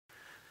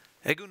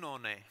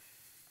Egunone.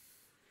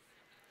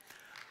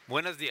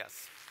 Buenos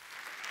días.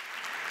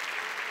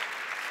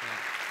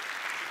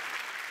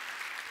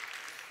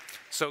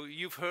 So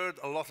you've heard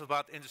a lot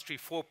about Industry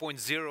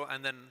 4.0,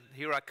 and then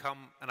here I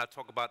come and I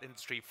talk about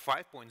Industry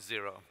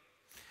 5.0.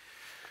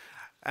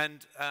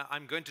 And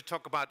I'm going to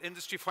talk about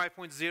Industry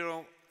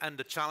 5.0 and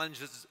the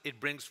challenges it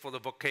brings for the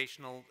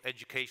vocational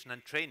education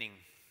and training.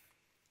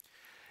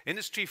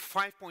 Industry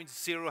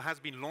 5.0 has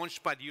been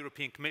launched by the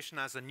European Commission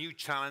as a new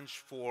challenge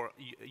for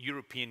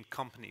European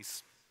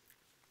companies.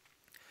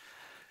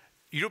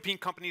 European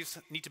companies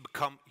need to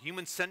become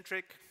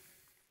human-centric,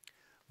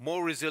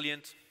 more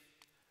resilient,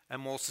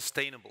 and more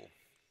sustainable.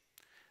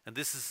 And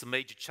this is a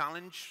major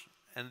challenge,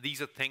 and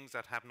these are things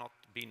that have not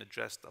been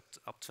addressed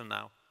up to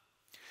now.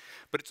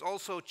 But it's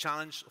also a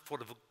challenge for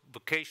the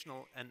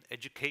vocational and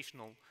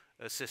educational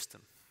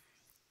system.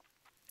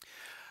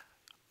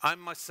 I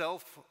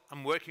myself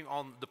am working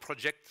on the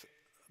project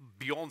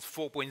Beyond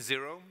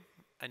 4.0,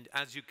 and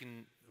as you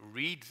can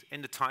read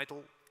in the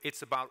title,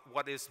 it's about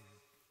what is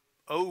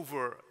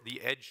over the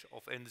edge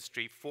of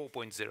Industry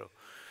 4.0.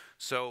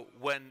 So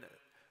when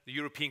the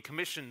European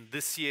Commission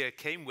this year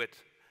came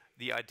with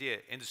the idea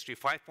Industry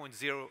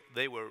 5.0,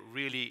 they were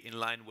really in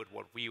line with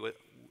what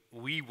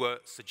we were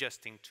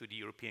suggesting to the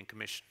European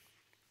Commission.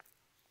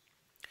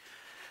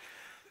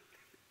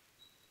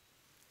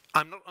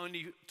 I'm not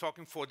only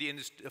talking for the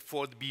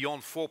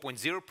Beyond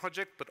 4.0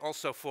 project, but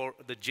also for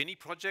the Gini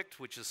project,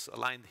 which is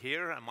aligned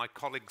here, and my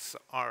colleagues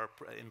are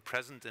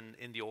present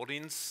in the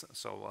audience,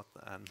 so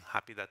I'm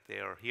happy that they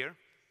are here.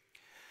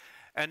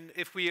 And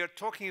if we are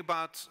talking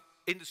about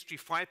Industry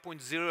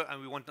 5.0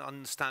 and we want to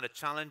understand the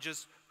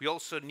challenges, we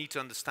also need to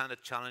understand the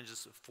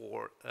challenges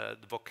for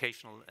the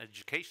vocational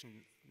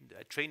education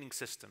training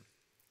system.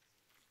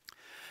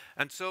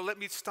 And so let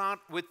me start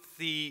with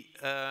the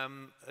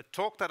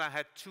talk that I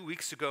had 2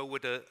 weeks ago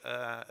with a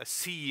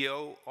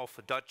CEO of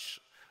a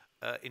Dutch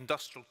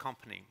industrial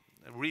company,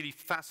 a really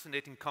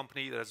fascinating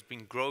company that has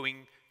been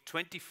growing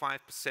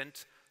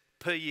 25%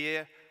 per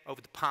year over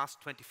the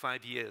past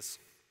 25 years.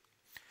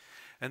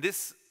 And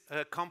this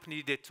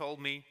company, they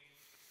told me,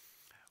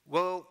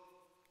 well,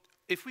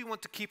 if we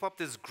want to keep up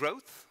this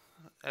growth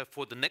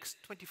for the next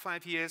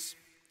 25 years,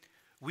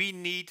 we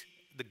need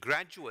the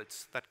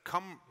graduates that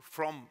come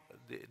from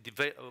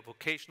the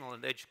vocational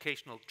and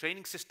educational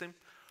training system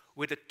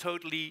with a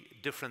totally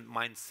different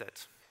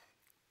mindset.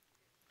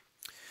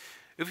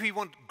 If we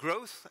want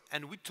growth,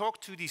 and we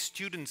talk to these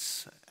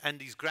students and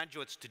these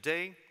graduates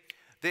today,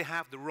 they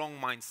have the wrong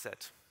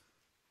mindset.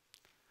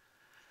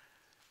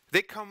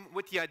 They come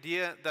with the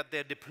idea that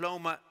their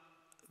diploma,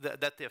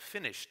 that they're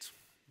finished.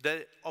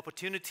 Their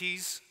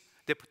opportunities,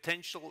 their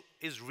potential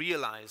is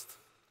realized.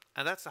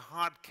 And that's a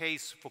hard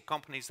case for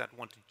companies that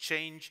want to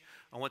change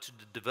and want to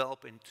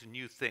develop into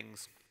new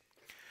things.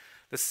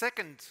 The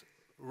second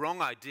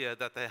wrong idea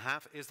that they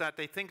have is that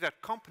they think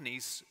that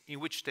companies in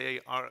which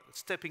they are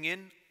stepping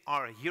in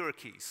are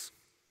hierarchies,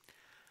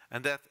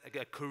 and that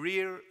a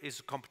career is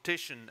a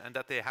competition and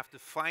that they have to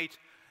fight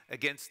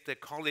against their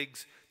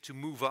colleagues to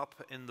move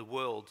up in the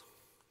world.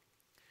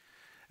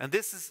 And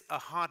this is a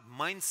hard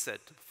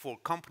mindset for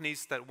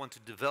companies that want to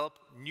develop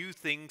new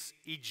things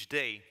each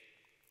day.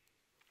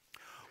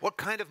 What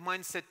kind of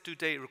mindset do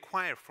they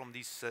require from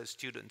these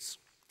students,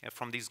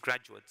 from these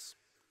graduates?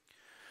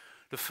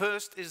 The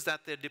first is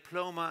that their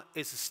diploma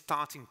is a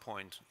starting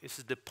point, is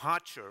a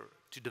departure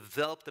to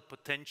develop the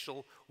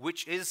potential,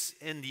 which is,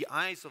 in the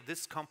eyes of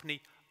this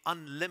company,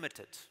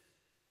 unlimited.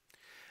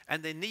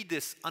 And they need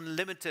this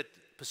unlimited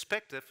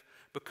perspective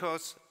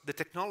because the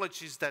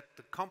technologies that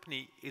the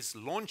company is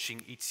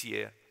launching each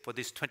year for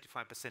this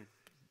 25%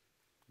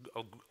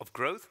 of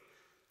growth,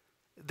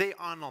 they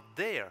are not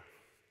there.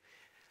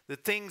 The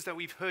things that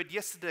we've heard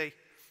yesterday,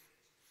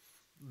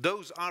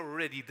 those are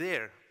already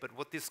there. But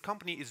what this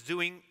company is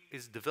doing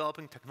is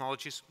developing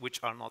technologies which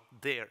are not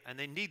there. And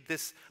they need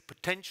this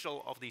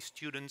potential of these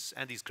students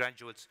and these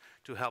graduates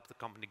to help the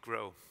company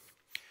grow.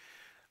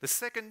 The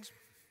second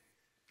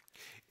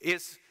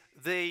is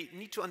they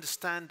need to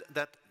understand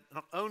that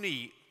not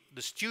only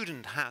the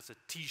student has a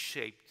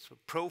T-shaped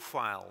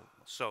profile,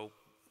 so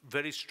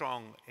very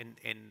strong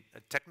in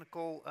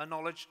technical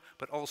knowledge,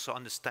 but also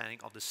understanding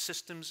of the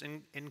systems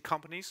in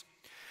companies.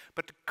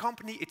 But the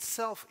company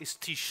itself is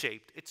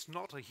T-shaped. It's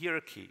not a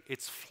hierarchy.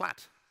 It's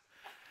flat.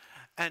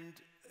 And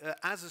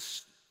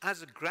as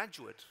a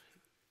graduate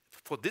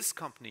for this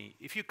company,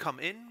 if you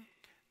come in,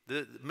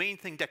 the main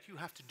thing that you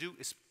have to do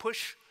is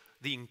push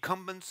the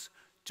incumbents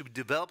to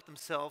develop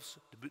themselves,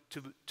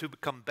 to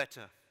become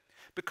better.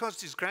 Because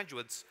these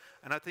graduates,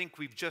 and I think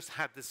we've just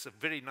had this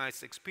very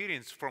nice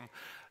experience from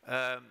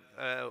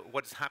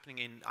what is happening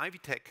in Ivy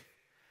Tech,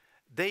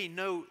 they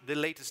know the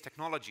latest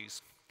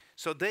technologies.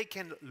 So they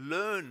can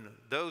learn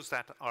those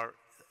that are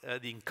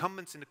the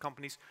incumbents in the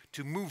companies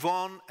to move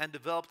on and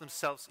develop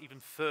themselves even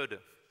further.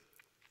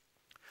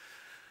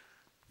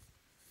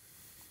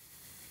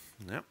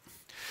 Yeah.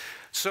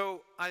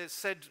 So I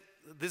said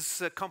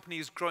this company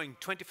is growing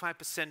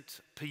 25%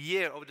 per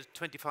year over the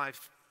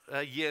 25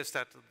 years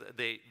that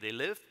they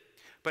live.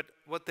 But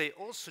what they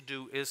also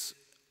do is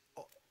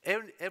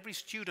every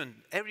student,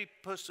 every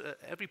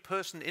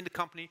person in the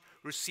company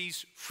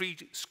receives free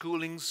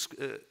schoolings,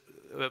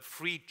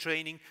 free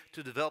training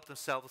to develop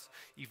themselves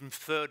even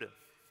further.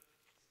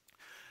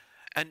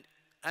 And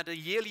at a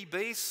yearly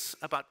base,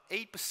 about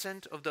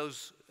 8% of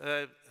those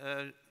of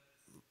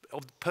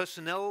the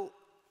personnel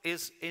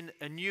is in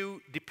a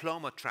new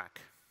diploma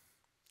track.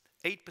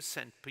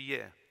 8% per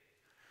year.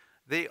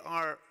 They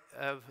are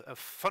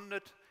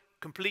funded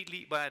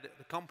completely by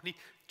the company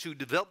to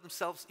develop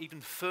themselves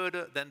even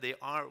further than they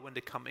are when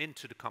they come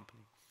into the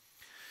company.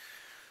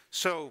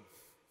 So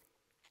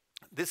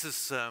this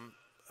is,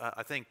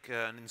 I think,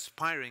 an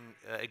inspiring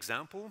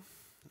example.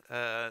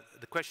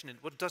 The question is,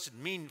 what does it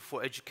mean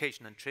for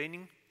education and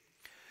training?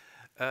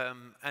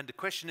 And the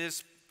question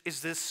is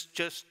this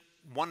just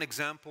one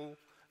example,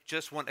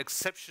 just one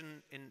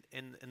exception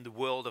in the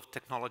world of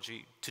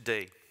technology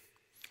today?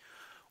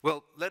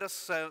 Well, let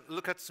us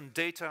look at some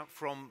data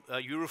from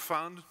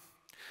Eurofound.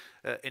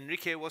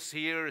 Enrique was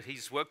here,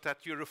 he's worked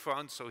at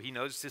Eurofound, so he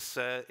knows this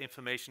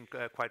information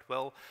quite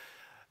well.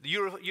 The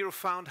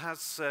Eurofound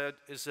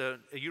is a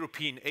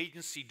European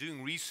agency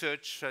doing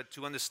research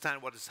to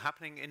understand what is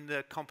happening in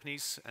the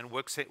companies and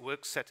work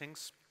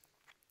settings.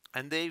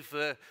 And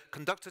they've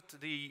conducted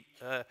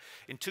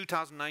in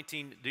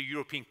 2019, the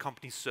European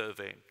Company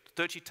Survey.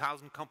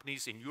 30,000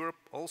 companies in Europe,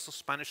 also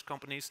Spanish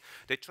companies.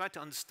 They try to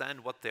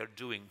understand what they're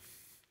doing.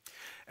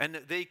 And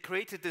they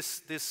created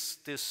this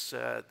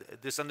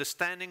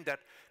understanding that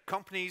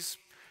companies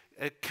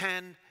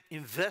can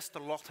invest a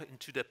lot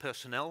into their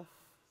personnel,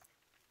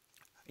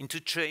 into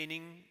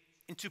training,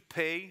 into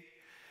pay,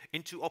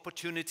 into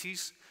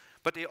opportunities,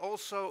 but they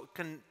also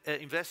can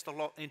invest a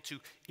lot into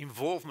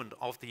involvement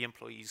of the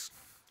employees.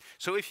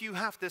 So if you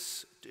have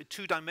this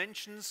two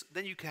dimensions,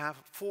 then you can have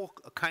four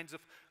kinds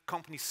of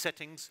company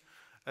settings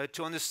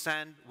to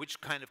understand which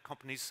kind of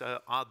companies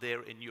are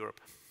there in Europe.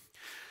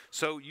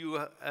 So you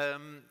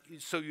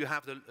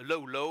have the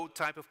low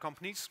type of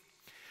companies,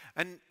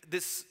 and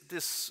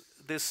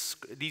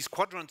these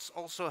quadrants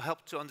also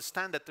help to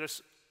understand that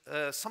there's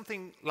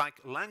something like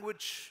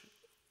language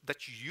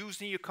that you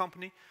use in your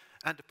company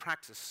and the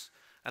practice.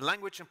 And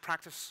language and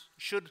practice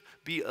should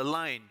be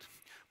aligned.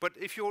 But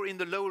if you're in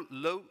the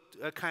low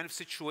kind of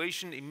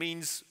situation, it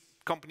means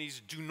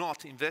companies do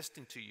not invest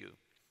into you.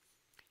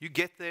 You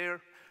get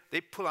there,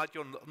 they pull out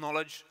your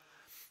knowledge.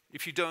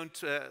 If you don't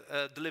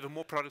deliver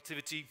more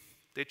productivity,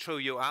 they throw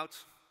you out.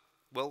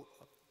 Well,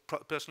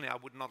 personally, I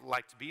would not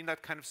like to be in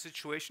that kind of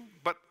situation,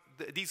 but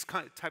these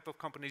type of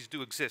companies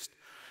do exist.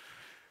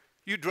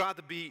 You'd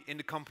rather be in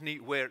the company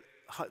where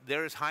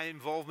there is high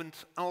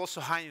involvement and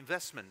also high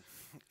investment.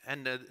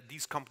 And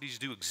these companies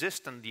do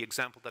exist, and the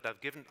example that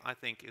I've given, I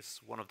think, is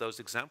one of those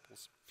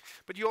examples.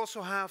 But you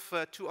also have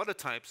two other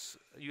types.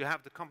 You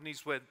have the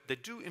companies where they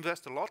do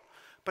invest a lot,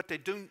 but they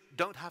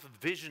don't have a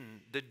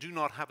vision. They do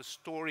not have a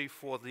story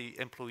for the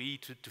employee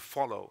to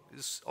follow.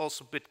 It's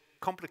also a bit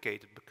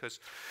complicated because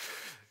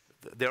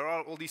there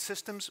are all these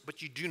systems,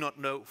 but you do not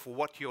know for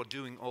what you're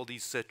doing all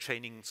these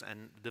trainings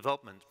and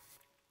development.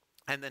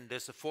 And then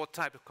there's a fourth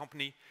type of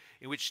company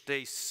in which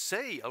they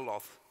say a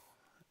lot.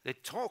 They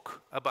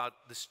talk about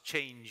this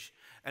change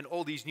and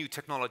all these new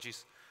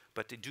technologies,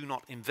 but they do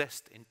not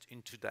invest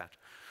into that.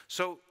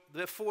 So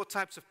there are four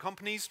types of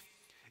companies.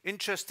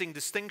 Interesting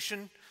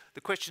distinction.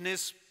 The question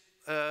is,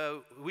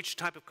 which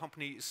type of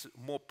company is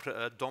more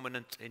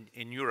dominant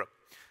in Europe?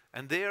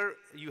 And there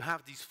you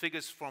have these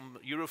figures from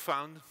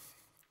Eurofound.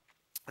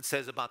 It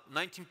says about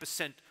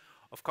 19%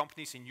 of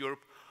companies in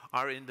Europe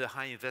are in the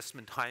high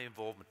investment, high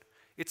involvement.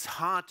 It's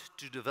hard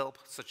to develop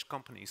such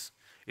companies.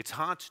 It's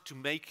hard to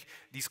make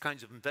these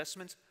kinds of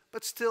investments,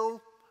 but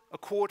still a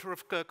quarter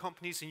of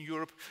companies in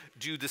Europe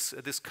do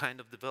this kind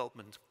of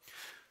development.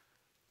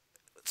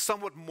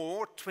 Somewhat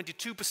more,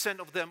 22%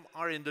 of them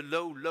are in the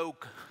low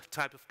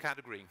type of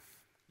category.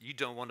 You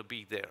don't want to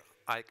be there,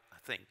 I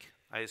think,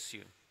 I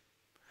assume.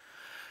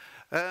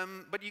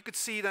 But you could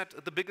see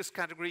that the biggest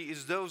category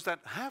is those that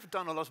have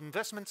done a lot of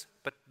investments,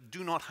 but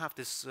do not have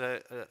this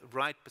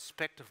right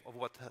perspective of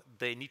what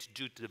they need to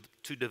do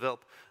to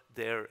develop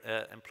their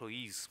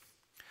employees.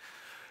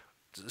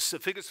 The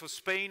figures for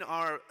Spain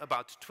are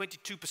about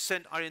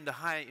 22% are in the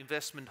high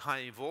investment, high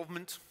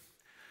involvement.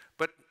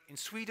 But in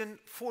Sweden,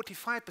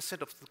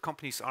 45% of the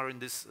companies are in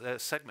this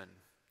segment.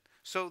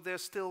 So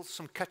there's still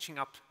some catching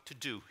up to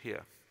do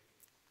here.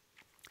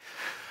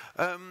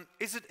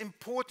 Is it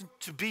important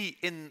to be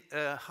in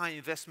high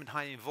investment,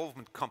 high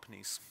involvement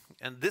companies?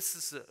 And this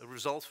is a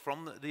result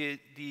from the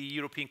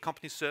European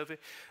Company Survey.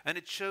 And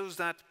it shows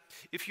that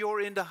if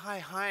you're in the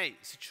high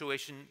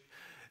situation,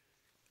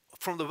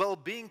 from the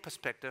well-being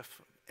perspective,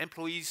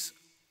 employees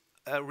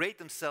rate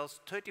themselves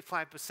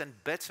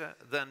 35% better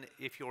than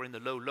if you're in the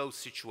low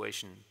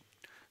situation,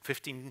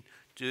 15%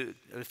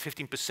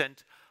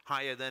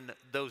 higher than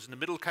those in the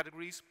middle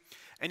categories.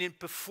 And in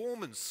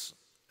performance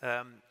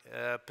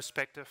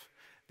perspective,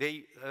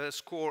 they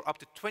score up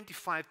to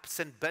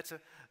 25%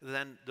 better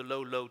than the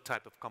low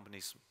type of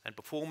companies. And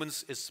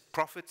performance is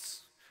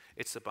profits,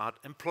 it's about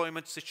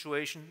employment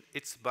situation,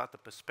 it's about the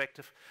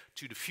perspective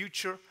to the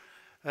future,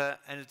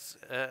 and it's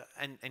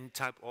and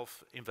type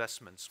of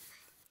investments.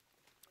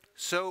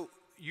 So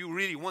you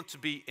really want to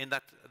be in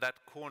that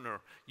corner.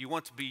 You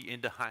want to be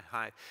in the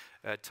high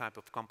type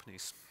of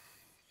companies.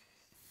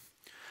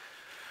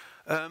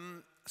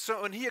 And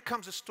here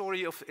comes a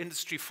story of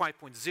Industry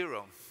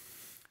 5.0.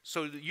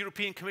 So the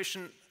European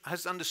Commission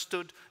has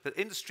understood that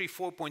Industry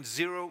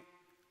 4.0,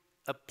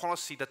 a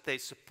policy that they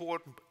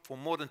support for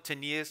more than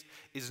 10 years,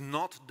 is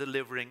not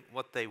delivering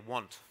what they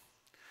want.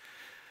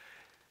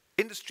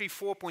 Industry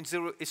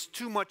 4.0 is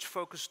too much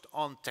focused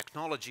on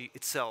technology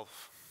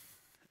itself,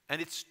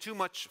 and it's too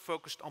much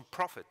focused on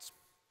profits.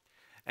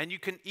 And you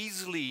can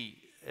easily,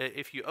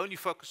 if you only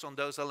focus on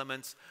those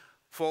elements,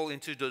 fall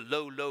into the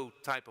low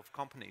type of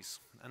companies.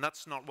 And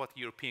that's not what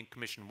the European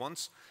Commission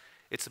wants.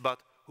 It's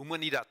about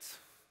humanidad.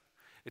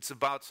 It's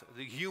about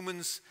the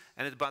humans,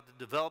 and it's about the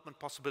development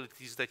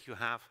possibilities that you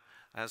have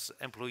as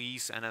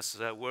employees and as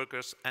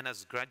workers and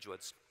as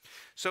graduates.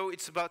 So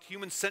it's about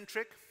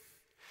human-centric.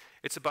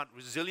 It's about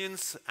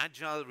resilience,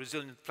 agile,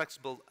 resilient,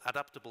 flexible,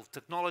 adaptable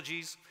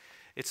technologies.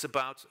 It's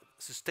about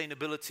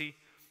sustainability,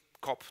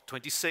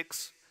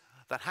 COP26,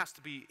 that has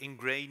to be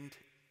ingrained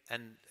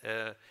and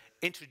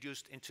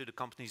introduced into the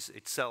companies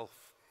itself.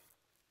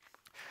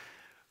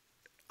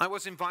 I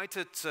was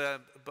invited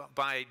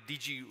by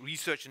DG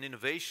Research and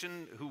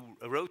Innovation, who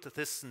wrote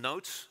this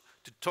note,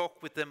 to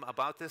talk with them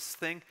about this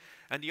thing.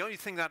 And the only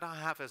thing that I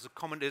have as a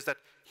comment is that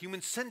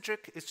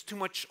human-centric is too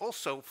much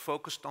also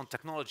focused on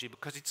technology,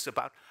 because it's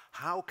about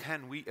how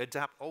can we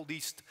adapt all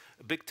these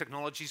big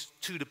technologies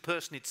to the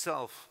person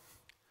itself.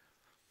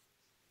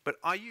 But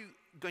are you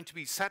going to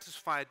be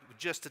satisfied with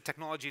just the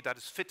technology that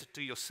is fitted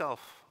to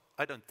yourself?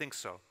 I don't think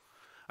so.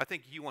 I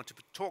think you want to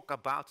talk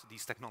about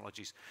these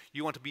technologies.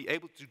 You want to be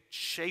able to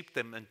shape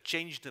them and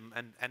change them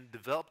and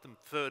develop them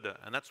further.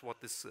 And that's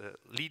what this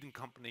leading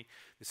company,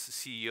 this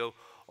CEO,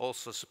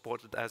 also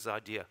supported as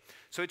idea.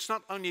 So it's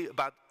not only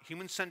about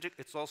human-centric,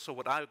 it's also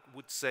what I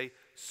would say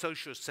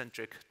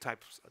socio-centric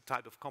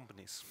type of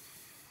companies.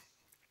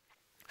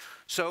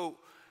 So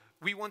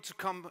we want to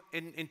come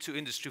into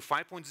Industry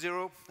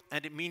 5.0,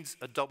 and it means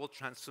a double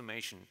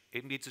transformation.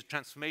 It means a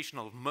transformation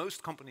of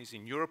most companies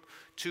in Europe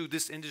to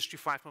this Industry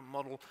 5.0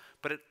 model,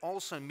 but it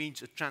also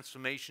means a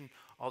transformation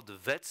of the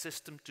VET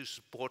system to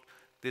support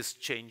this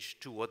change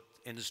toward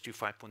Industry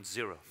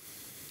 5.0.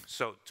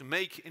 So to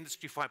make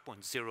Industry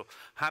 5.0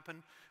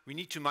 happen, we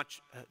need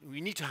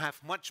to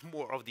have much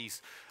more of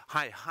these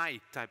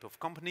high type of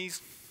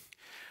companies.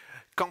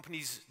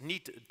 Companies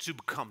need to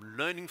become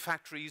learning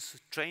factories,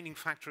 training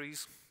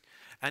factories,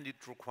 and it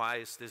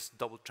requires this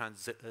double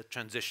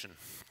transition.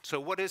 So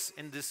what is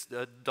in this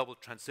double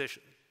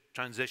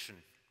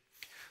transition?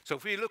 So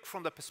if we look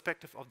from the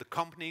perspective of the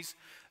companies,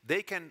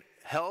 they can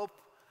help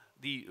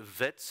the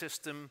VET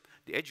system,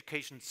 the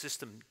education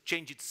system,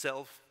 change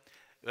itself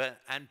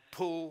and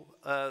pull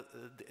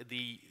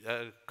the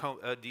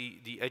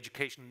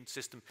education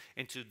system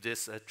into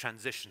this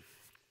transition.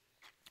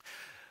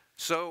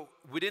 So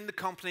within the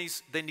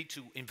companies, they need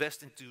to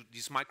invest into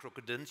these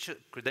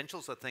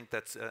micro-credentials. I think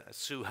that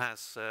Sue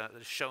has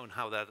shown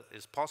how that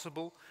is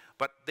possible.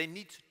 But they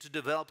need to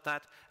develop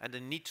that, and they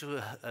need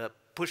to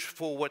push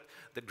forward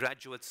the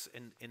graduates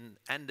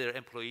and their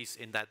employees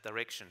in that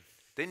direction.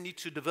 They need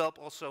to develop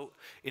also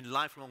in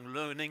lifelong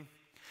learning,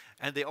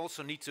 and they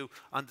also need to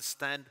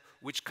understand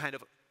which kind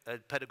of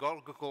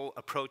pedagogical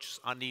approaches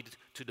are needed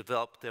to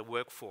develop their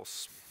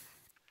workforce.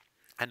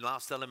 And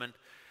last element,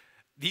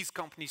 these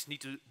companies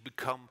need to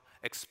become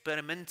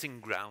experimenting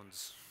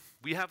grounds.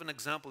 We have an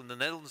example in the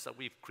Netherlands that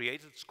we've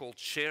created. It's called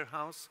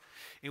Sharehouse,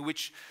 in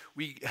which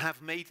we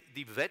have made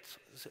the VET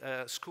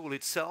school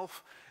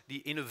itself the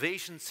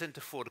innovation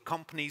center for the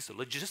companies, the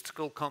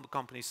logistical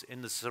companies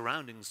in the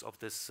surroundings of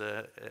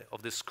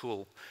this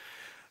school.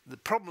 The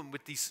problem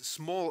with these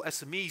small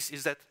SMEs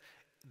is that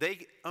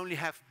they only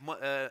have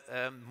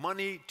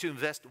money to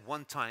invest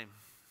one time.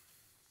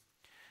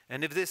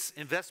 And if this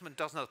investment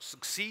does not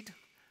succeed,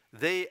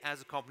 they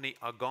as a company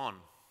are gone.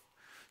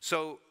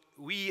 So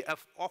we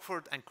have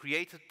offered and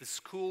created the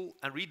school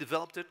and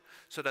redeveloped it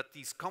so that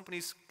these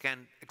companies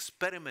can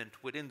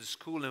experiment within the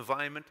school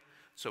environment,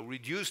 so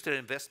reduce their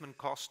investment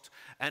cost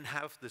and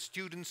have the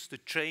students to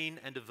train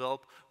and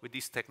develop with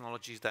these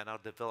technologies that are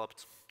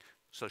developed.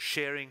 So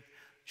sharing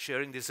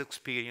this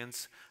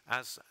experience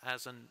as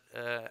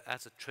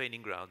a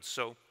training ground.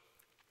 So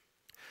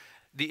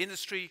the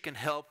industry can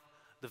help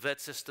the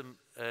VET system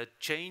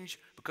change,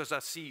 because I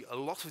see a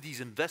lot of these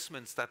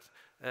investments that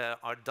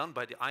are done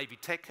by the Ivy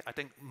Tech. I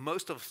think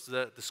most of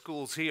the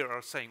schools here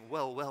are saying,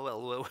 well,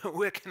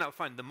 where can I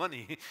find the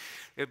money?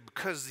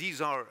 Because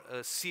these are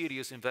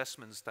serious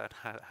investments that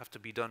have to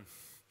be done.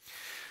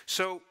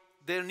 So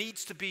there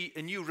needs to be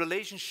a new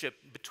relationship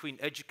between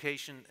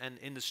education and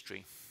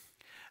industry.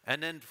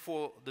 And then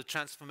for the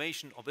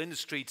transformation of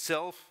industry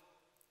itself,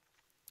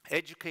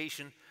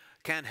 education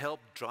can help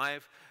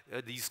drive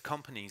these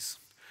companies.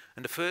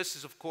 And the first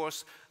is, of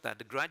course, that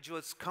the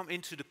graduates come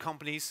into the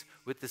companies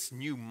with this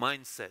new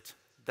mindset.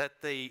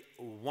 that they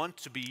want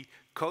to be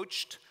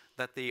coached,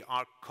 that they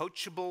are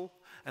coachable,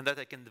 and that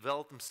they can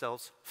develop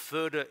themselves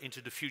further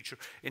into the future,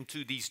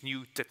 into these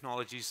new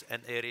technologies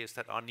and areas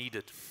that are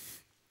needed.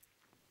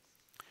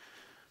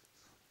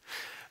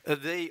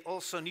 They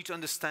also need to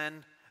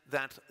understand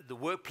that the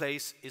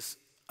workplace is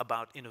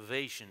about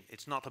innovation.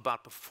 It's not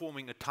about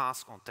performing a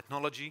task on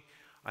technology.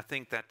 I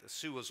think that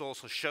Sue has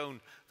also shown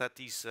that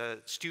these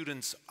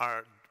students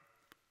are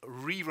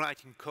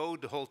rewriting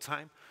code the whole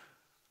time.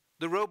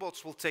 The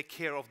robots will take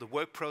care of the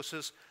work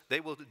process. They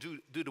will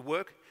do the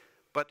work,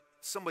 but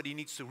somebody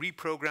needs to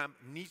reprogram,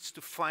 needs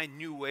to find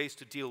new ways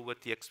to deal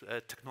with the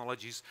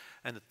technologies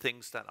and the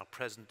things that are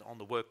present on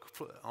the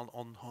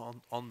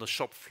on the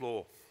shop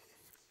floor.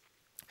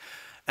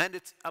 And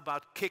it's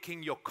about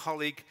kicking your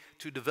colleague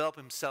to develop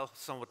himself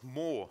somewhat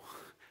more,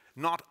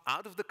 not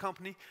out of the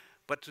company,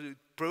 but to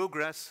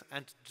progress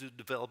and to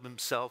develop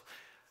himself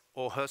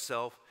or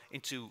herself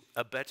into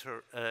a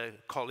better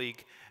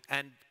colleague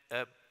and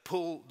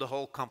pull the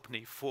whole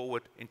company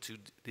forward into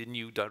the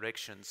new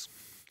directions.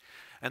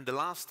 And the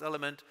last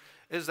element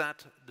is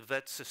that the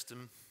VET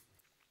system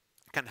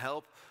can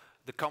help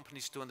the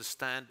companies to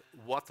understand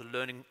what the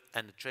learning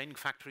and the training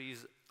factory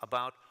is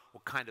about,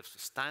 what kind of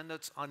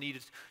standards are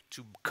needed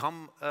to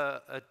become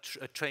a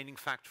training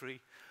factory.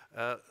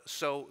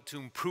 So to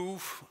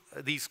improve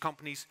these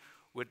companies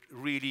with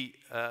really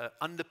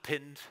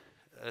underpinned,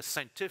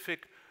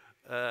 scientific,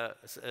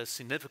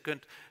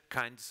 significant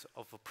kinds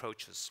of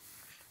approaches.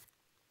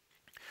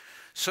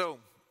 So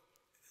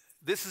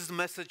this is the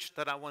message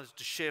that I wanted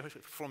to share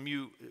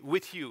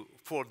with you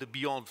for the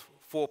Beyond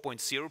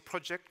 4.0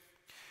 project.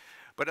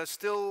 But I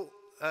still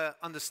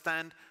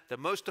understand that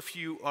most of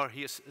you are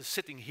here,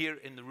 sitting here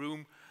in the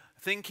room,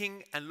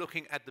 thinking and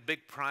looking at the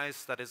big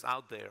prize that is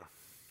out there.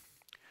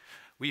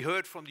 We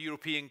heard from the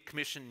European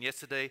Commission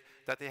yesterday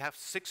that they have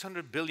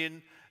 600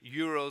 billion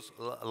euros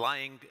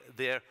lying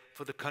there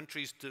for the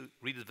countries to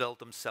redevelop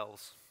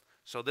themselves.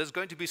 So there's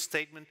going to be a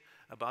statement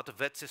about the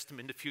VET system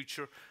in the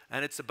future,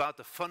 and it's about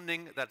the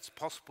funding that's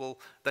possible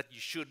that you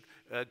should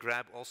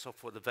grab also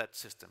for the VET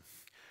system.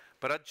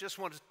 But I just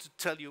wanted to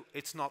tell you,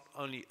 it's not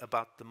only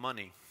about the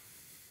money.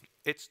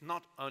 It's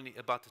not only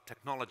about the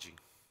technology.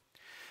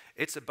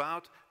 It's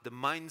about the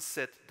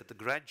mindset that the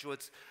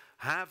graduates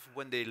have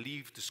when they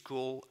leave the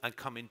school and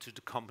come into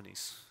the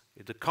companies.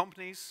 If the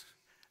companies,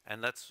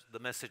 and that's the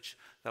message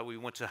that we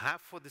want to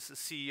have for this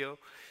CEO,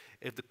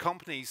 if the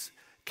companies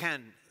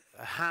can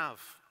have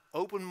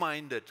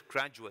open-minded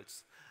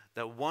graduates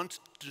that want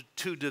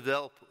to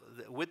develop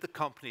with the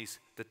companies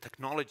the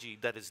technology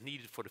that is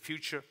needed for the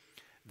future,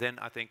 then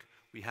I think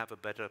we have a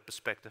better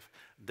perspective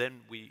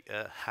than we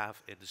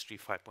have Industry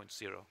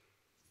 5.0.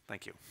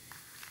 Thank you.